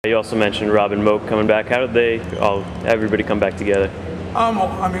You also mentioned Rob and Moke coming back. How did everybody come back together?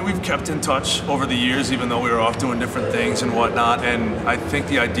 I mean, we've kept in touch over the years, even though we were off doing different things and whatnot. And I think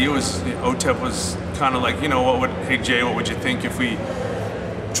the idea was, Otep was kind of like, hey Jay, what would you think if we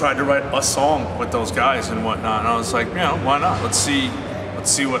tried to write a song with those guys and whatnot? And I was like, why not? Let's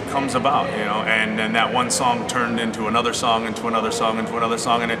see what comes about, And then that one song turned into another song, into another song, into another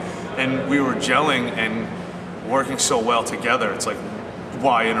song, and we were gelling and working so well together. It's like,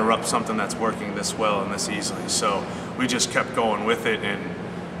 why interrupt something that's working this well and this easily? So we just kept going with it, and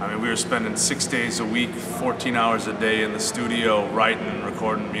I mean, we were spending 6 days a week, 14 hours a day in the studio writing and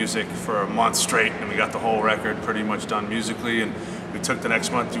recording music for a month straight, and we got the whole record pretty much done musically, and we took the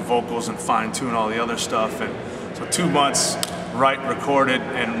next month to do vocals and fine-tune all the other stuff, and so 2 months write, recorded,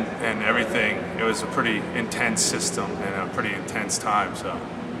 and everything. It was a pretty intense system and a pretty intense time, so.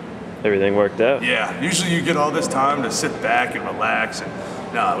 Everything worked out. Yeah, usually you get all this time to sit back and relax, and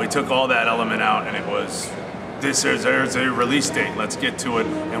no, we took all that element out, and it was, there's a release date, let's get to it,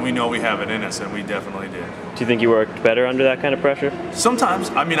 and we know we have it in us, and we definitely did. Do you think you worked better under that kind of pressure?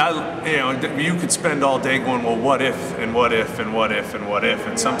 Sometimes. I mean, you could spend all day going, well, what if, and what if, and what if, and what if,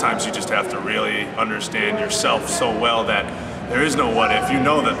 and sometimes you just have to really understand yourself so well that there is no what if. You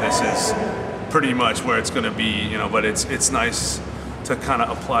know that this is pretty much where it's going to be, but it's nice to kind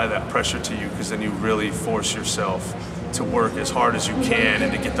of apply that pressure to you, because then you really force yourself to work as hard as you can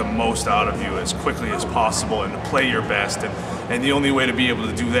and to get the most out of you as quickly as possible and to play your best. And the only way to be able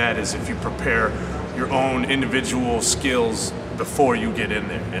to do that is if you prepare your own individual skills before you get in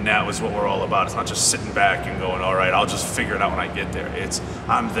there. And that was what we're all about. It's not just sitting back and going, all right, I'll just figure it out when I get there. It's,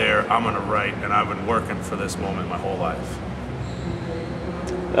 I'm there, I'm gonna write, and I've been working for this moment my whole life.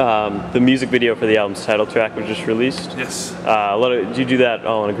 The music video for the album's title track was just released. Yes. Did you do that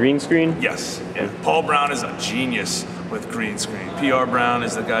all on a green screen? Yes. Yeah. Paul Brown is a genius with green screen. PR Brown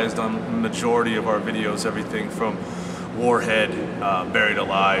is the guy who's done the majority of our videos, everything from Warhead, Buried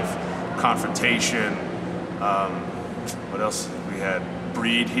Alive, Confrontation, what else? We had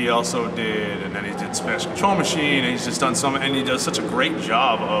Breed he also did, and then he did Smash Control Machine, and he's just done and he does such a great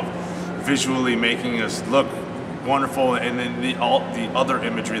job of visually making us look wonderful, and then all the other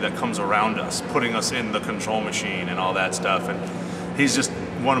imagery that comes around us, putting us in the control machine and all that stuff. And he's just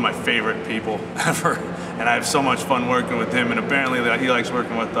one of my favorite people ever, and I have so much fun working with him, and apparently he likes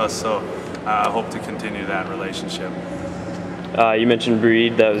working with us, so I hope to continue that relationship. You mentioned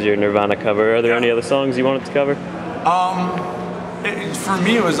Breed, that was your Nirvana cover. Are there any other songs you wanted to cover? For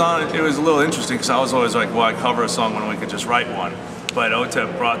me, it was a little interesting, because I was always like, why cover a song when we could just write one? But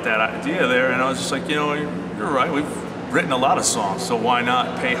Otep brought that idea there, and I was just like, you're right, we've written a lot of songs, so why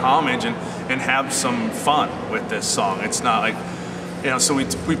not pay homage and have some fun with this song? It's not like, so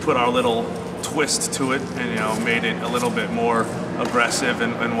we put our little twist to it and, made it a little bit more aggressive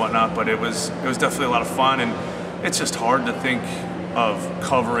and whatnot, but it was definitely a lot of fun, and it's just hard to think of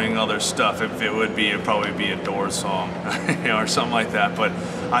covering other stuff. If it'd probably be a Doors song, or something like that, but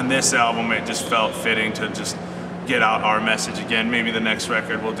on this album, it just felt fitting to just get out our message again. Maybe the next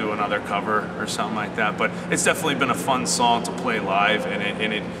record we'll do another cover or something like that, but it's definitely been a fun song to play live,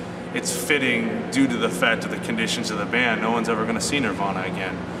 and it's fitting due to the fact of the conditions of the band. No one's ever going to see Nirvana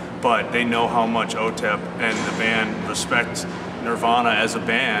again, but they know how much Otep and the band respect Nirvana as a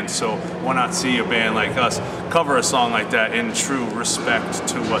band, so why not see a band like us cover a song like that in true respect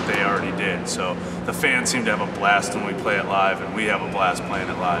to what they already did. So the fans seem to have a blast when we play it live, and we have a blast playing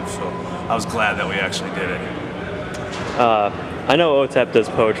it live, so I was glad that we actually did it. I know Otep does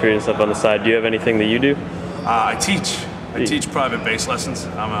poetry and stuff on the side. Do you have anything that you do? I teach private bass lessons.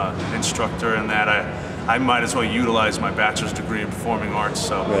 I'm an instructor in that. I might as well utilize my bachelor's degree in performing arts.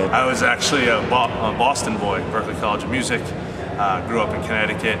 So right. I was actually a Boston boy, Berklee College of Music. Grew up in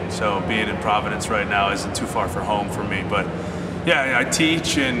Connecticut, so being in Providence right now isn't too far from home for me. But yeah, I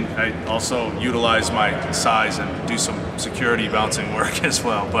teach, and I also utilize my size and do some security bouncing work as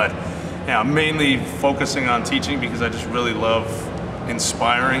well. But yeah, I'm mainly focusing on teaching because I just really love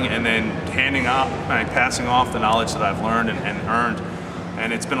inspiring and then passing off the knowledge that I've learned and earned.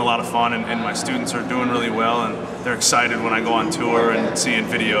 And it's been a lot of fun, and my students are doing really well, and they're excited when I go on tour and seeing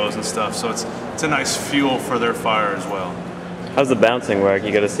videos and stuff. So it's a nice fuel for their fire as well. How's the bouncing work?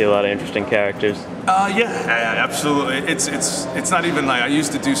 You got to see a lot of interesting characters. Yeah, absolutely. It's not even like I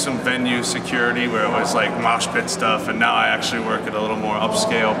used to do some venue security where it was like mosh pit stuff, and now I actually work at a little more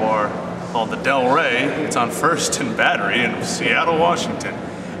upscale bar called the Del Rey. It's on First and Battery in Seattle, Washington.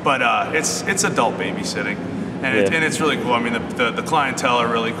 But it's adult babysitting, and it's really cool. I mean, the clientele are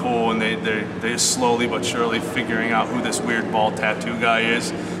really cool, and they're slowly but surely figuring out who this weird bald tattoo guy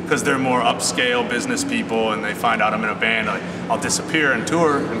is, because they're more upscale business people, and they find out I'm in a band, like, I'll disappear and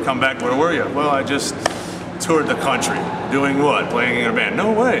tour and come back. Where were you? Well, I just toured the country. Doing what? Playing in a band?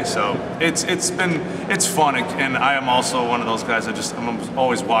 No way. So it's fun, and I am also one of those guys that I'm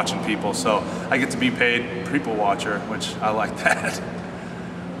always watching people, so I get to be paid people watcher, which I like that.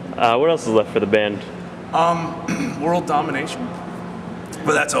 What else is left for the band? World domination.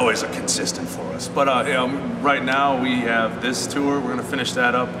 But that's always a consistent for us. But right now we have this tour. We're going to finish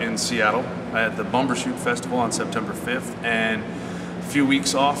that up in Seattle at the Bumbershoot Festival on September 5th, and a few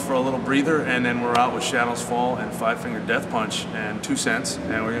weeks off for a little breather, and then we're out with Shadows Fall and Five Finger Death Punch and 2 Cents,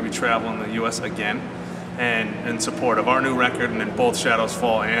 and we're going to be traveling the U.S. again, and in support of our new record. And then both Shadows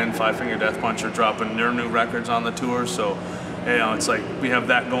Fall and Five Finger Death Punch are dropping their new records on the tour. So it's like we have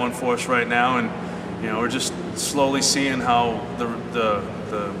that going for us right now, and we're just slowly seeing how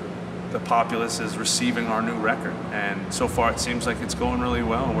the populace is receiving our new record, and so far it seems like it's going really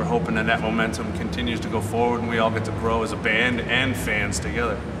well, and we're hoping that that momentum continues to go forward and we all get to grow as a band and fans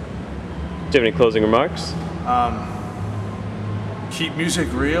together. Do you have any closing remarks? Keep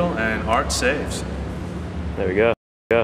music real and art saves. There we go.